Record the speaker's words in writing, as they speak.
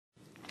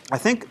I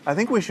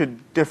think we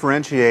should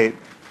differentiate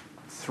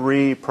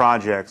three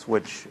projects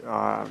which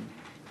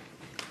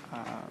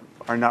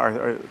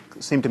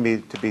seem to me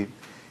to be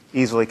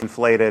easily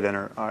conflated and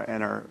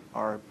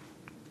are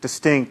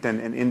distinct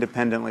and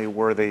independently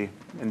worthy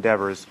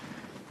endeavors.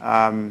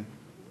 The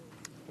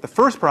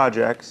first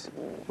project,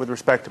 with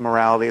respect to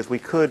morality, is we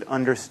could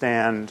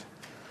understand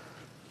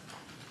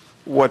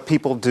what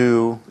people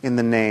do in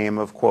the name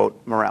of,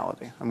 quote,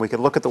 morality. And we could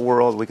look at the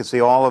world, we could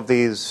see all of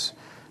these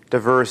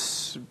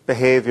diverse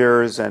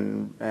behaviors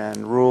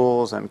and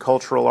rules and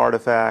cultural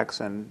artifacts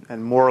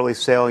and morally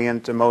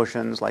salient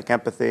emotions like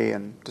empathy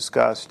and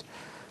disgust.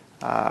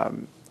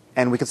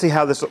 And we can see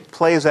how this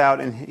plays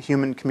out in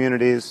human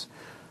communities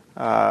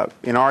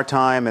in our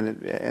time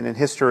and in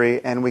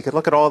history, and we could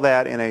look at all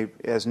that in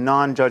as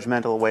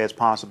non-judgmental a way as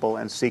possible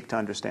and seek to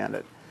understand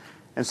it.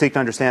 And seek to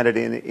understand it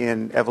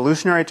in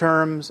evolutionary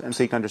terms, and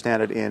seek to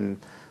understand it in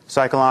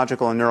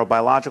psychological and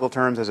neurobiological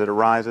terms as it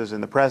arises in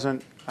the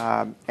present.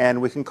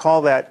 And we can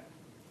call that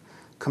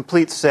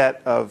complete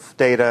set of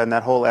data and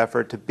that whole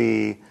effort to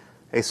be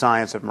a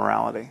science of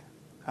morality.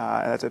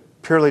 That's a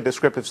purely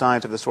descriptive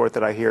science of the sort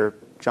that I hear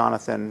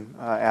Jonathan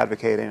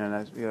advocating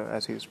and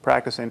as he's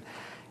practicing.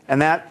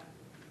 And that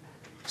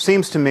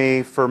seems to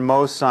me, for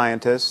most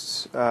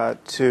scientists,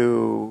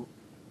 to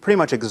pretty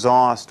much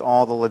exhaust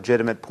all the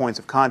legitimate points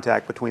of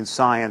contact between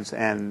science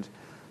and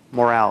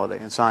morality,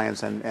 and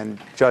science and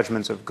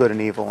judgments of good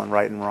and evil and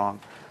right and wrong.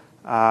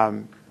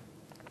 But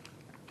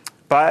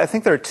I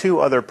think there are two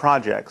other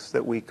projects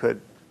that we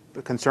could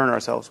concern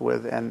ourselves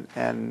with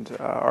and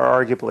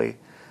are arguably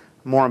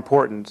more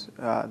important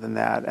than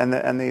that. And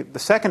the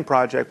second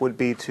project would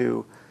be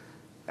to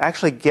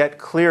actually get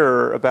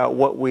clearer about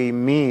what we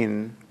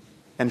mean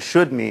and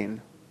should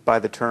mean by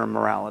the term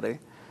morality,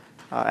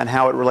 and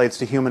how it relates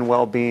to human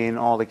well-being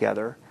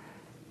altogether,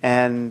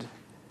 and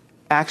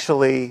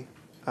actually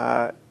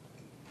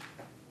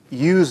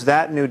use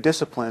that new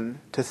discipline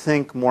to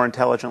think more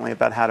intelligently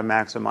about how to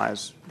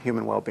maximize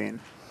human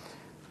well-being.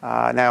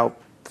 Now,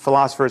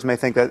 philosophers may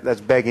think that that's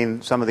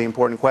begging some of the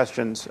important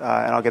questions, and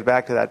I'll get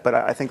back to that, but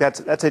I think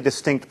that's a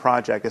distinct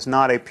project. It's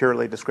not a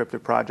purely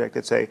descriptive project.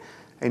 It's a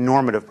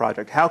normative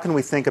project. How can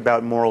we think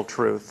about moral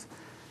truth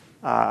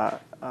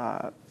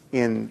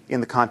in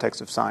the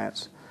context of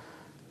science?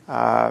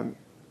 And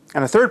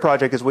a third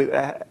project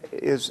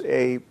is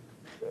a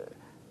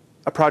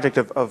project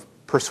of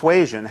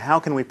persuasion. How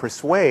can we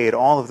persuade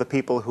all of the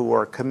people who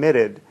are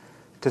committed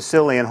to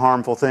silly and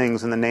harmful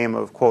things in the name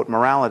of, quote,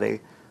 morality,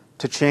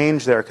 to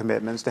change their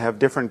commitments, to have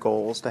different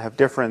goals, to have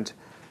different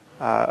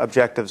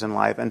objectives in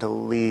life, and to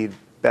lead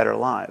better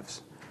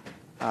lives?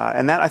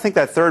 And I think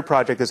that third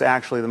project is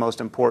actually the most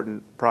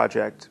important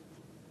project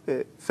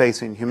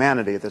facing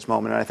humanity at this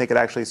moment, and I think it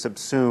actually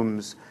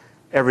subsumes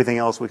everything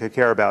else we could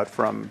care about,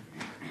 from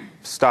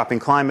stopping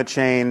climate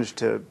change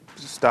to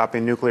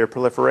stopping nuclear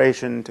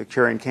proliferation to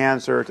curing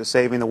cancer to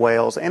saving the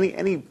whales.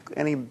 Any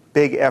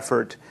big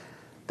effort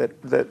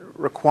that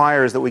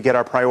requires that we get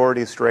our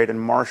priorities straight and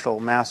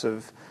marshal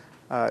massive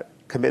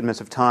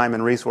commitments of time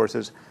and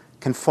resources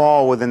can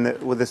fall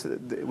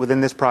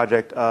within this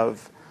project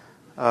of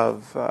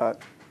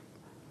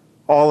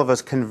all of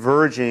us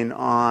converging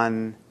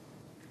on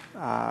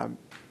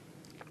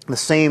the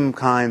same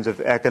kinds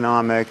of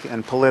economic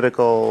and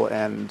political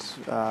and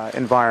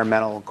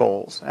environmental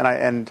goals.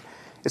 And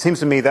it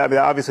seems to me that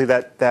obviously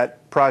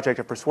that project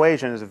of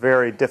persuasion is a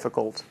very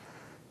difficult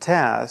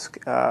task,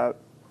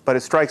 but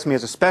it strikes me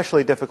as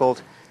especially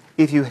difficult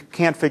if you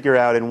can't figure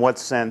out in what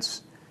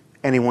sense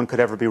anyone could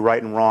ever be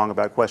right and wrong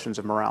about questions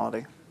of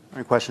morality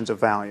and questions of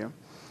value.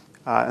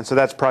 And so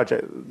that's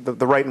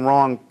the right and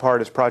wrong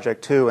part is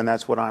project 2, and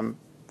that's what I'm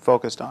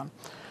focused on.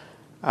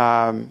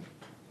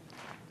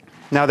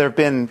 Now, there have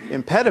been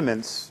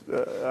impediments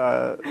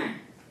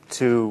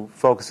to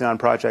focusing on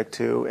project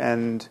 2,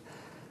 and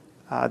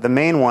the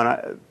main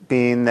one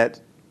being that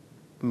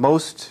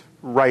most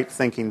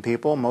right-thinking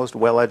people, most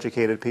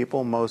well-educated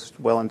people, most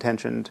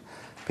well-intentioned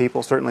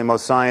people, certainly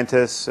most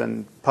scientists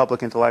and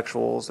public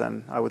intellectuals,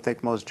 and I would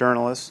think most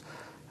journalists,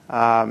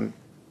 have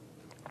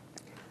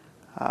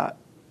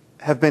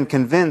been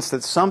convinced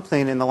that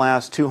something in the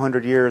last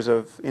 200 years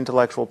of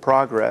intellectual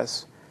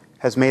progress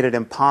has made it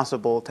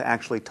impossible to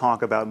actually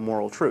talk about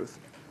moral truth.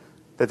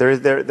 That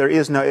there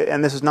is no,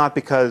 and this is not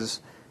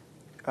because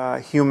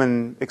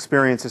human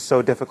experience is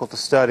so difficult to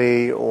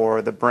study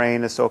or the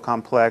brain is so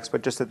complex,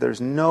 but just that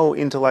there's no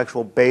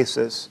intellectual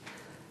basis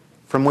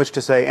from which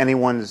to say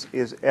anyone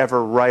is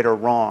ever right or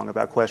wrong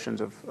about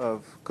questions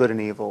of good and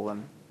evil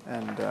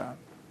and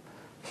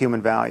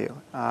human value.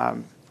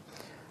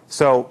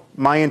 So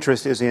my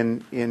interest is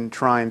in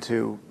trying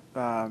to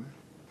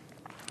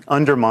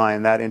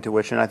undermine that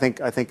intuition. I think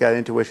that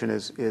intuition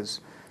is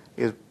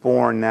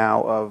born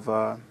now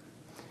of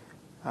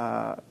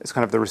it's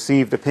kind of the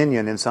received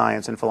opinion in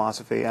science and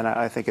philosophy, and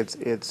I think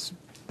it's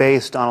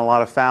based on a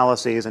lot of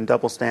fallacies and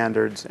double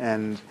standards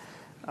and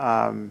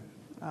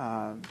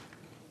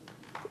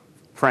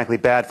frankly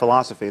bad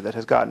philosophy that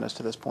has gotten us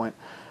to this point.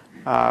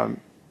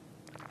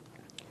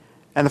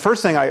 And the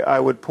first thing I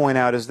would point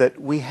out is that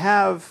we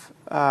have,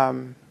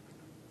 one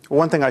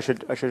thing I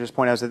should just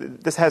point out is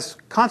that this has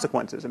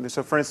consequences. I mean,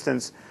 so for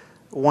instance,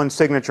 one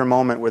signature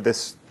moment where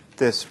this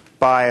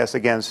bias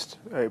against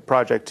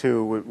Project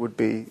 2 would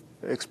be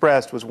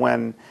expressed was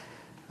when,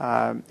 in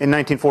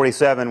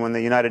 1947, when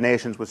the United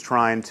Nations was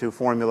trying to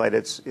formulate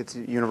its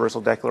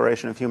Universal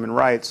Declaration of Human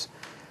Rights,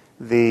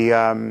 the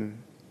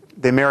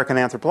American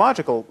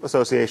Anthropological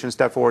Association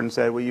stepped forward and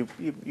said, well, you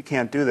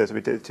can't do this. I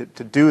mean,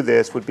 to do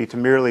this would be to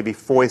merely be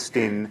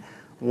foisting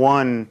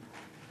one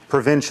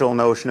provincial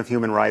notion of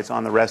human rights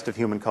on the rest of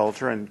human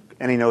culture, and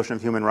any notion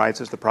of human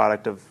rights is the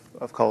product of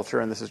culture,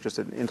 and this is just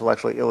an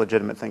intellectually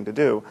illegitimate thing to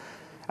do.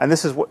 And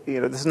this is what, this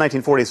is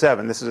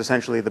 1947. This is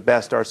essentially the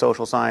best our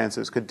social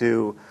sciences could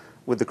do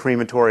with the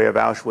crematory of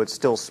Auschwitz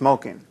still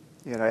smoking.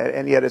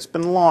 And yet it's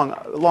been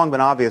long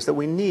been obvious that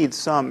we need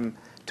some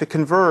to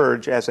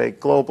converge as a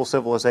global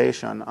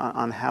civilization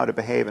on how to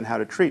behave and how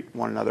to treat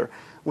one another.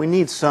 We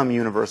need some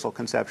universal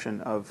conception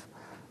of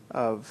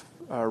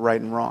right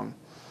and wrong.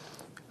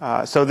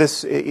 So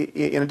this,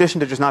 in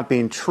addition to just not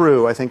being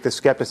true, I think the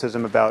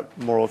skepticism about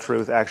moral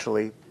truth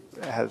actually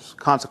has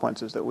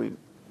consequences that we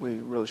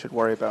really should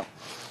worry about.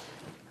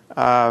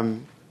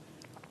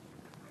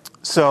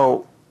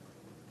 So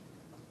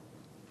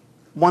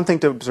one thing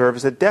to observe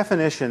is that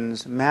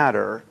definitions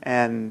matter,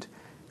 and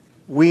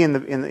we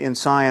in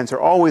science are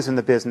always in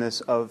the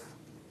business of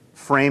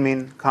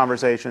framing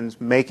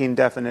conversations, making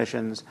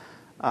definitions,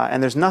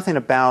 and there's nothing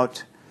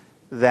about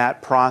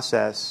that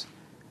process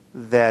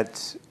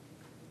that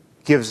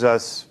gives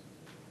us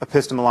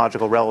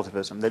epistemological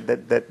relativism,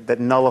 that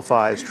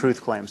nullifies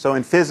truth claims. So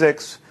in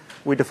physics,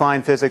 we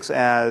define physics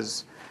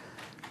as,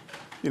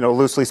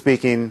 loosely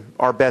speaking,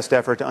 our best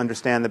effort to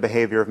understand the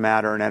behavior of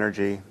matter and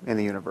energy in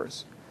the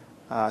universe.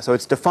 So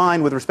it's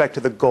defined with respect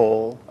to the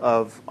goal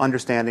of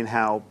understanding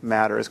how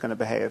matter is going to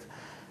behave.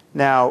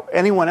 Now,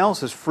 anyone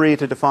else is free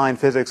to define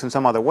physics in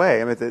some other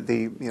way. I mean, a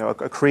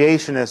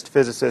creationist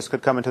physicist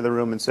could come into the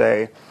room and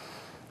say,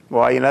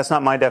 well, that's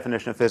not my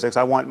definition of physics.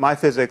 I want my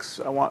physics,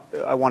 I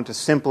want to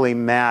simply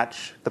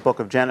match the book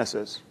of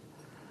Genesis.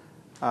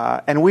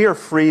 And we are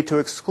free to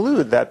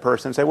exclude that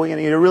person and say, well,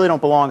 you really don't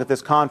belong at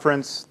this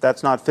conference.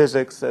 That's not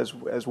physics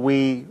as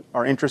we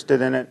are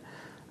interested in it.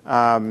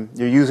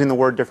 You're using the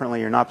word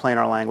differently. You're not playing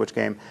our language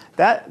game.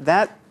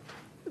 That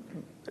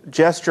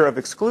gesture of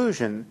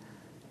exclusion,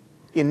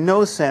 in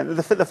no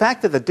sense, the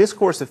fact that the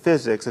discourse of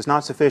physics is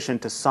not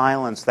sufficient to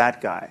silence that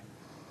guy,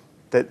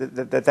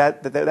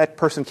 that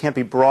person can't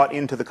be brought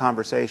into the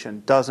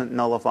conversation, doesn't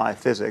nullify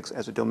physics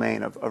as a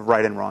domain of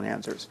right and wrong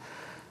answers.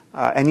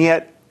 And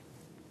yet,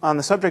 on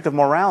the subject of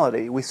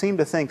morality, we seem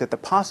to think that the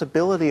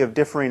possibility of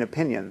differing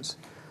opinions,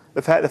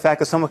 the fact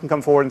that someone can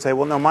come forward and say,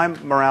 well, no, my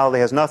morality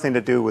has nothing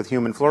to do with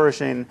human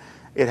flourishing,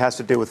 it has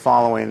to do with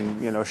following,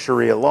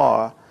 Sharia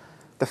law,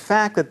 the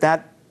fact that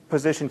that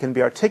position can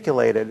be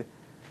articulated,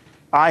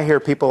 I hear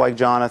people like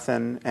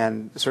Jonathan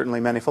and certainly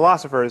many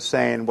philosophers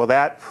saying, well,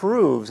 that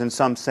proves in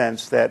some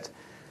sense that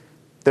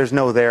there's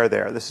no there.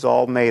 This is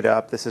all made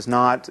up. This is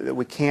not,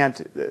 we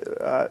can't,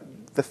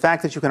 the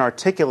fact that you can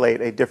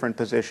articulate a different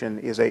position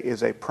is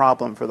a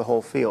problem for the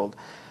whole field.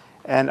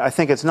 And I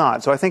think it's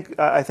not. So I think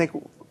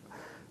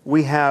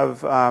we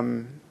have,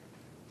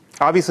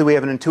 obviously we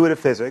have an intuitive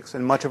physics,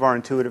 and much of our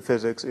intuitive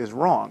physics is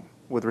wrong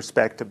with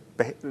respect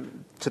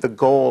to the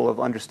goal of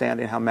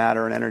understanding how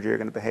matter and energy are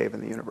going to behave in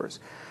the universe.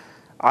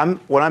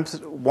 What I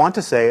want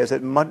to say is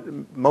that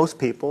most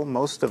people,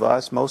 most of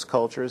us, most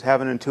cultures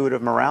have an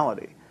intuitive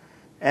morality.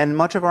 And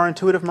much of our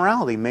intuitive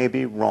morality may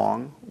be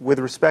wrong with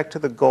respect to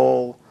the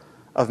goal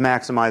of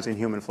maximizing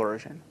human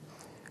flourishing.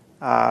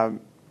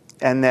 Maximizing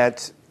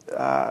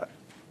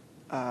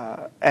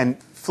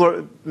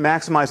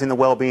the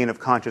well-being of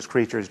conscious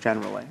creatures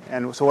generally.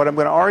 And so what I'm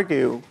going to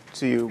argue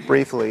to you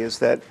briefly is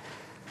that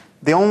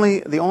the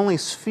only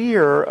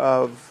sphere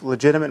of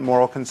legitimate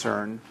moral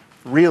concern,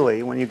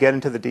 really, when you get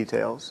into the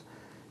details,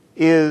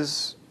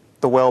 is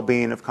the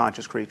well-being of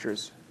conscious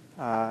creatures.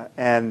 I'll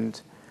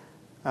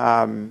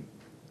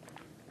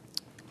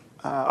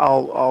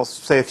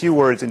say a few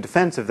words in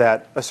defense of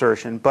that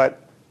assertion,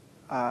 but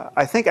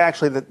I think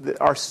actually that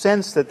our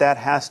sense that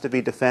has to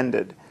be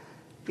defended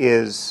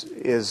is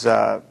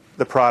the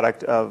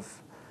product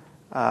of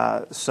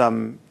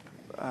some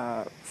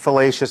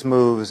fallacious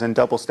moves and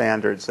double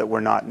standards that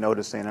we're not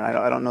noticing. And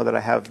I don't know that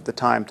I have the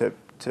time to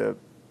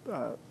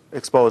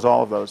expose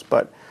all of those,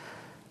 but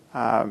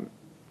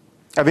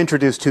I've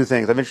introduced two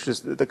things. I've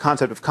introduced the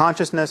concept of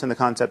consciousness and the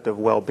concept of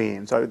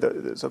well-being. So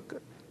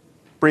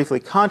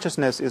briefly,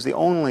 consciousness is the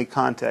only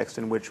context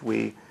in which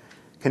we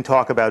can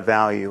talk about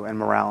value and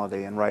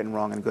morality and right and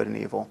wrong and good and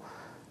evil.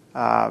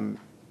 Why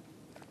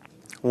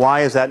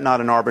is that not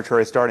an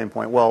arbitrary starting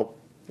point? Well,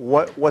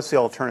 what's the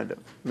alternative?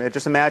 I mean,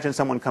 just imagine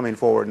someone coming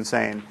forward and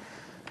saying,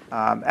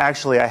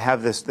 actually, I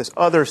have this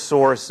other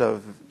source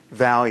of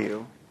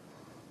value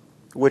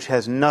which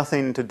has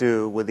nothing to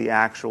do with the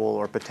actual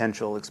or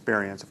potential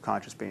experience of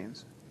conscious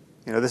beings.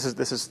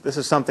 This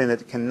is something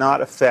that cannot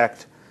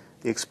affect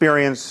the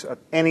experience of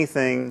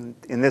anything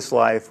in this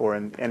life or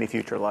in any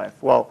future life.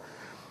 Well,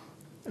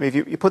 I mean, if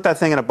you put that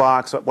thing in a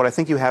box, what I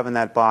think you have in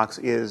that box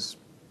is,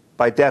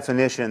 by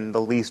definition,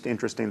 the least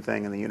interesting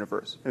thing in the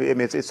universe. I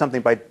mean, it's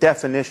something by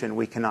definition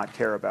we cannot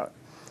care about.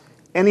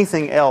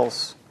 Anything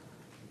else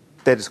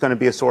that is going to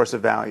be a source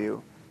of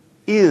value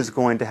is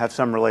going to have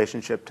some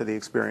relationship to the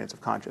experience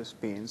of conscious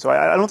beings. So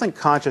I don't think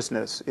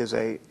consciousness is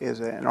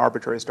an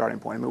arbitrary starting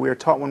point. I mean,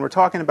 when we're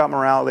talking about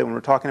morality, when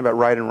we're talking about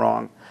right and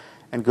wrong,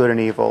 and good and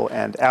evil,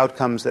 and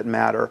outcomes that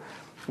matter,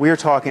 we are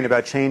talking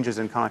about changes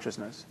in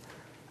consciousness.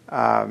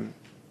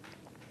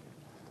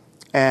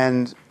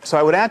 And so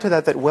I would add to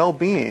that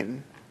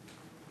well-being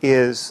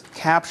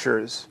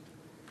captures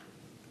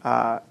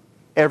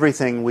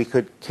everything we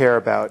could care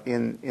about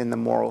in the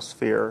moral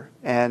sphere.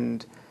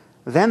 And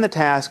then the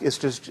task is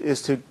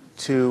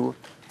to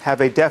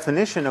have a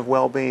definition of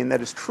well-being that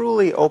is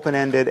truly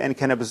open-ended and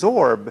can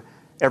absorb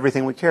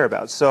everything we care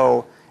about.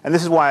 So, and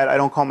this is why I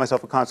don't call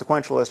myself a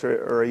consequentialist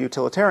or a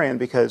utilitarian,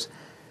 because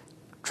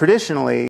traditionally